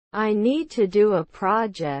I need to do a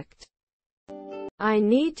project. I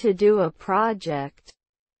need to do a project.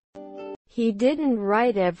 He didn't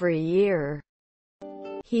write every year.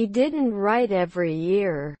 He didn't write every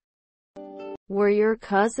year. Were your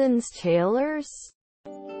cousins tailors?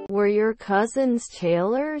 Were your cousins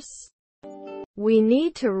tailors? We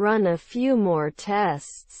need to run a few more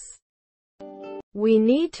tests. We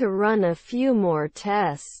need to run a few more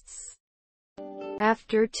tests.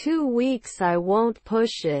 After 2 weeks I won't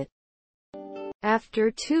push it.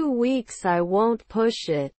 After 2 weeks I won't push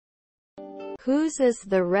it. Whose is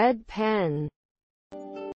the red pen?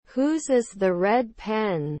 Whose is the red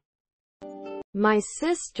pen? My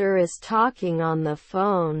sister is talking on the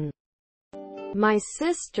phone. My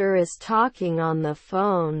sister is talking on the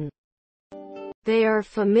phone. They are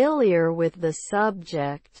familiar with the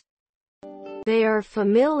subject. They are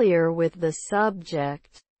familiar with the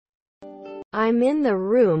subject. I'm in the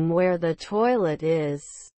room where the toilet is.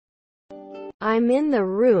 I'm in the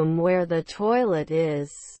room where the toilet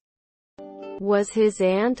is. Was his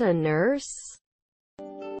aunt a nurse?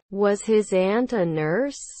 Was his aunt a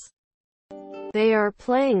nurse? They are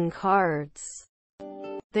playing cards.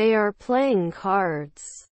 They are playing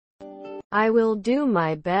cards. I will do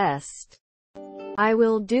my best. I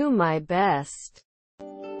will do my best.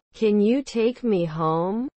 Can you take me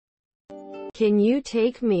home? Can you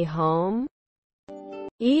take me home?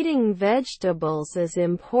 Eating vegetables is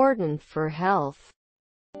important for health.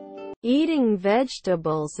 Eating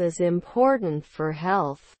vegetables is important for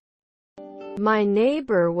health. My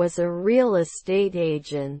neighbor was a real estate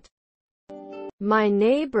agent. My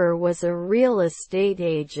neighbor was a real estate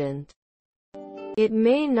agent. It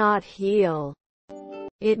may not heal.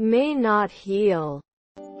 It may not heal.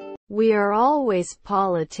 We are always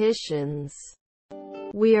politicians.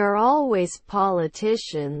 We are always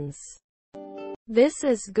politicians. This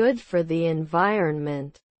is good for the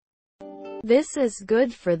environment. This is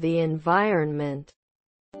good for the environment.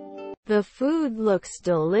 The food looks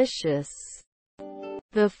delicious.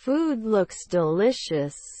 The food looks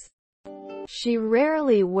delicious. She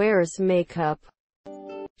rarely wears makeup.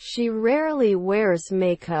 She rarely wears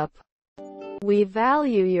makeup. We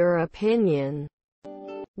value your opinion.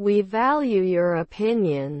 We value your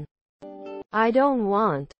opinion. I don't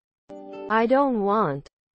want. I don't want.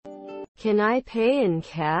 Can I pay in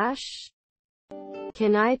cash?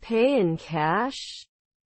 Can I pay in cash?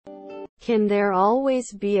 Can there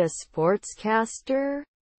always be a sportscaster?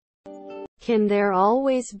 Can there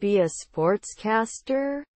always be a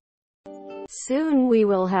sportscaster? Soon we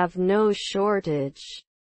will have no shortage.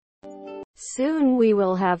 Soon we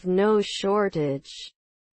will have no shortage.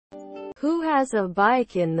 Who has a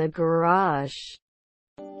bike in the garage?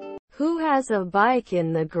 Who has a bike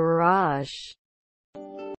in the garage?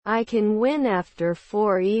 I can win after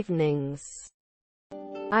 4 evenings.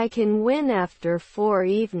 I can win after 4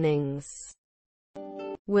 evenings.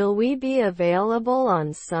 Will we be available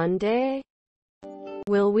on Sunday?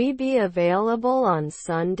 Will we be available on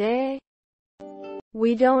Sunday?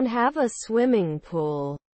 We don't have a swimming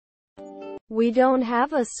pool. We don't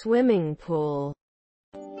have a swimming pool.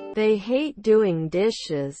 They hate doing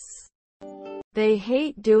dishes. They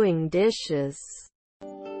hate doing dishes.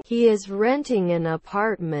 He is renting an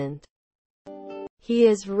apartment. He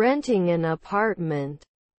is renting an apartment.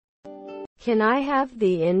 Can I have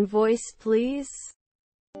the invoice, please?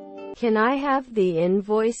 Can I have the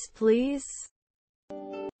invoice, please?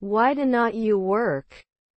 Why do not you work?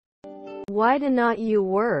 Why do not you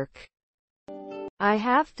work? I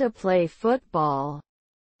have to play football.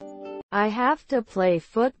 I have to play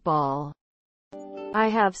football. I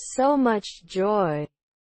have so much joy.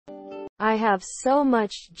 I have so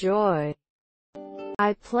much joy.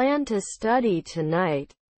 I plan to study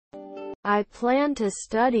tonight. I plan to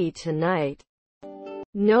study tonight.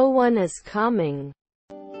 No one is coming.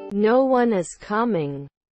 No one is coming.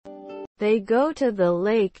 They go to the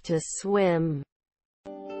lake to swim.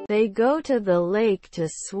 They go to the lake to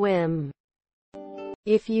swim.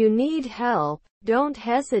 If you need help, don't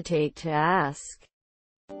hesitate to ask.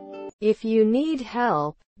 If you need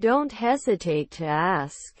help, don't hesitate to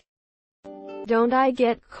ask. Don't I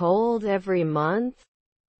get cold every month?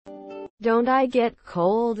 Don't I get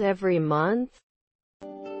cold every month?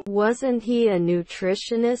 Wasn't he a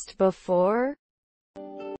nutritionist before?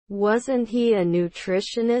 Wasn't he a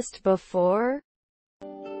nutritionist before?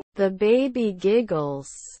 The baby giggles.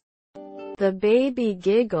 The baby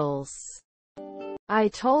giggles. I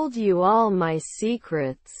told you all my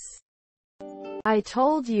secrets. I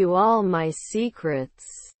told you all my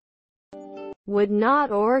secrets. Would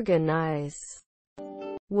not organize.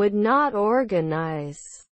 Would not organize.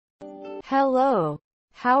 Hello.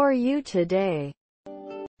 How are you today?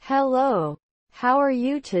 Hello. How are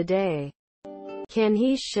you today? Can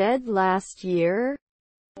he shed last year?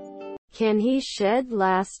 Can he shed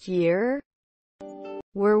last year?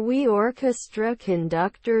 Were we orchestra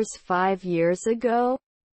conductors 5 years ago?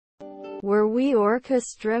 Were we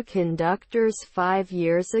orchestra conductors 5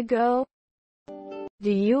 years ago?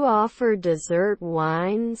 Do you offer dessert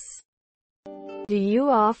wines? Do you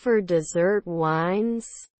offer dessert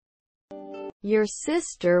wines? Your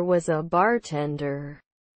sister was a bartender.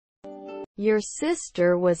 Your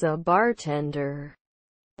sister was a bartender.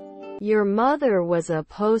 Your mother was a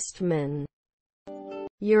postman.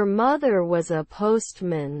 Your mother was a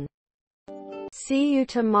postman. See you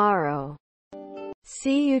tomorrow.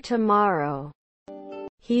 See you tomorrow.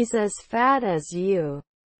 He's as fat as you.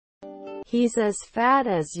 He's as fat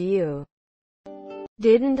as you.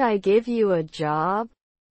 Didn't I give you a job?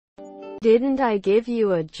 Didn't I give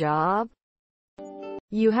you a job?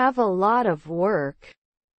 You have a lot of work.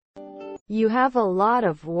 You have a lot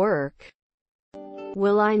of work.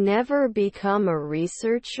 Will I never become a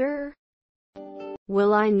researcher?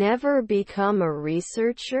 Will I never become a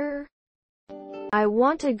researcher? I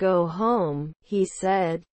want to go home, he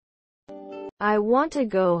said. I want to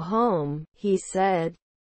go home, he said.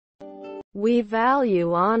 We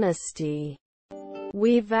value honesty.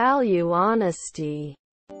 We value honesty.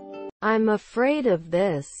 I'm afraid of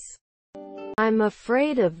this. I'm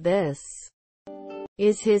afraid of this.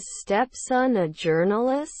 Is his stepson a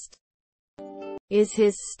journalist? Is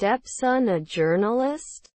his stepson a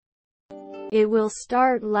journalist? It will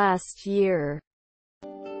start last year.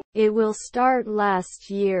 It will start last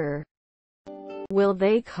year. Will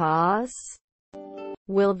they cause?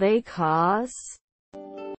 Will they cause?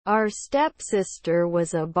 Our stepsister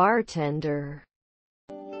was a bartender.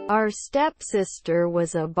 Our stepsister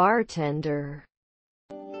was a bartender.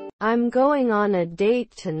 I'm going on a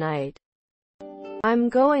date tonight. I'm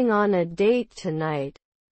going on a date tonight.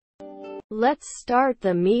 Let's start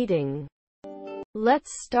the meeting.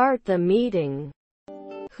 Let's start the meeting.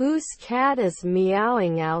 Whose cat is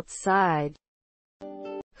meowing outside?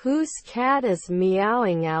 Whose cat is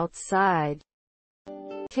meowing outside?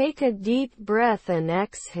 Take a deep breath and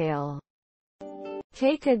exhale.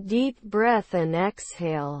 Take a deep breath and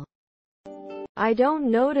exhale. I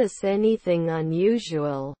don't notice anything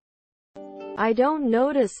unusual. I don't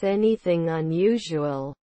notice anything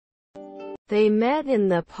unusual. They met in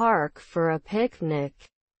the park for a picnic.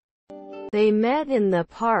 They met in the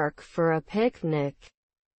park for a picnic.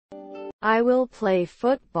 I will play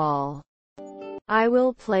football. I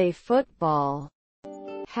will play football.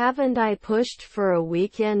 Haven't I pushed for a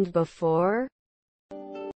weekend before?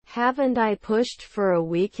 Haven't I pushed for a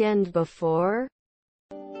weekend before?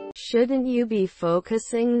 Shouldn't you be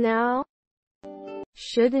focusing now?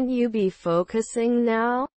 Shouldn't you be focusing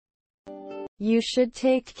now? You should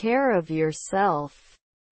take care of yourself.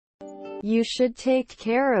 You should take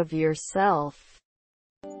care of yourself.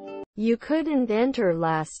 You couldn't enter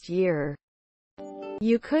last year.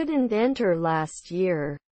 You couldn't enter last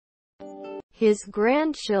year. His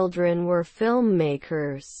grandchildren were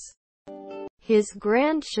filmmakers. His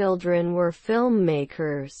grandchildren were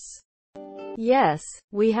filmmakers. Yes,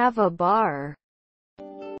 we have a bar.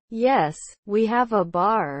 Yes, we have a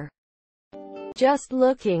bar. Just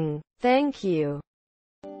looking, thank you.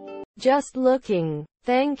 Just looking,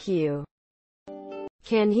 thank you.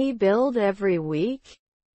 Can he build every week?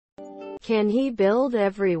 Can he build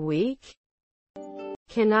every week?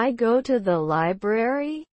 Can I go to the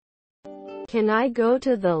library? Can I go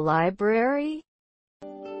to the library?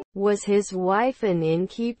 Was his wife an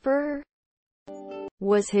innkeeper?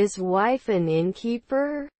 Was his wife an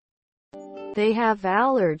innkeeper? They have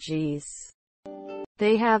allergies.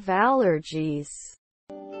 They have allergies.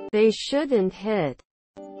 They shouldn't hit.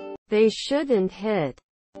 They shouldn't hit.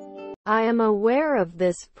 I am aware of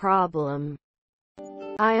this problem.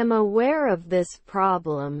 I am aware of this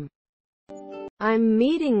problem. I'm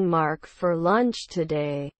meeting Mark for lunch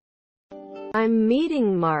today. I'm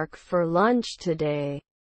meeting Mark for lunch today.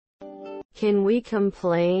 Can we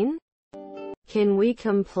complain? Can we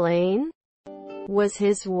complain? Was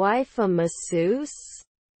his wife a masseuse?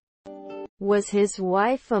 Was his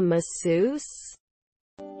wife a masseuse?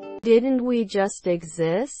 Didn't we just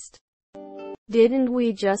exist? Didn't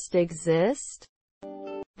we just exist?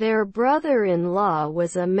 Their brother-in-law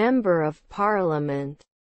was a member of parliament.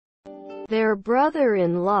 Their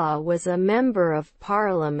brother-in-law was a member of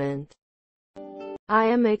parliament. I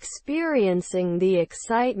am experiencing the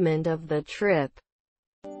excitement of the trip.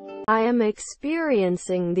 I am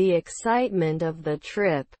experiencing the excitement of the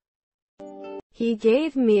trip. He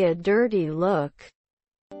gave me a dirty look.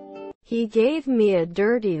 He gave me a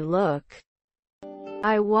dirty look.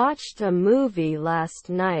 I watched a movie last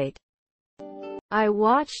night. I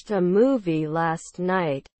watched a movie last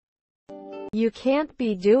night. You can't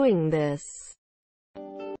be doing this.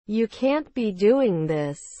 You can't be doing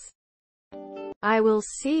this. I will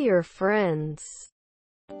see your friends.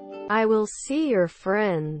 I will see your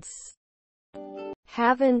friends.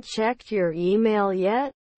 Haven't checked your email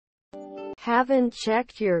yet? Haven't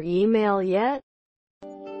checked your email yet?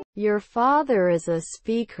 Your father is a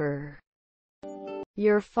speaker.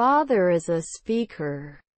 Your father is a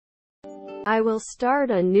speaker. I will start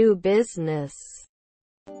a new business.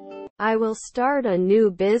 I will start a new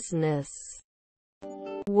business.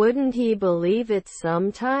 Wouldn't he believe it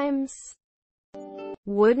sometimes?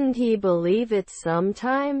 Wouldn't he believe it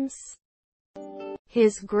sometimes?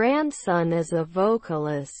 His grandson is a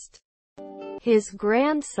vocalist. His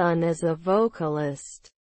grandson is a vocalist.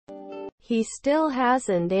 He still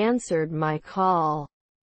hasn't answered my call.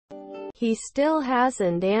 He still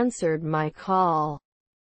hasn't answered my call.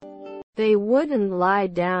 They wouldn't lie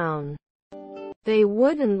down. They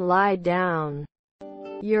wouldn't lie down.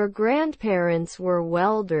 Your grandparents were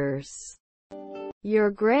welders.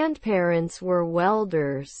 Your grandparents were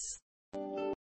welders.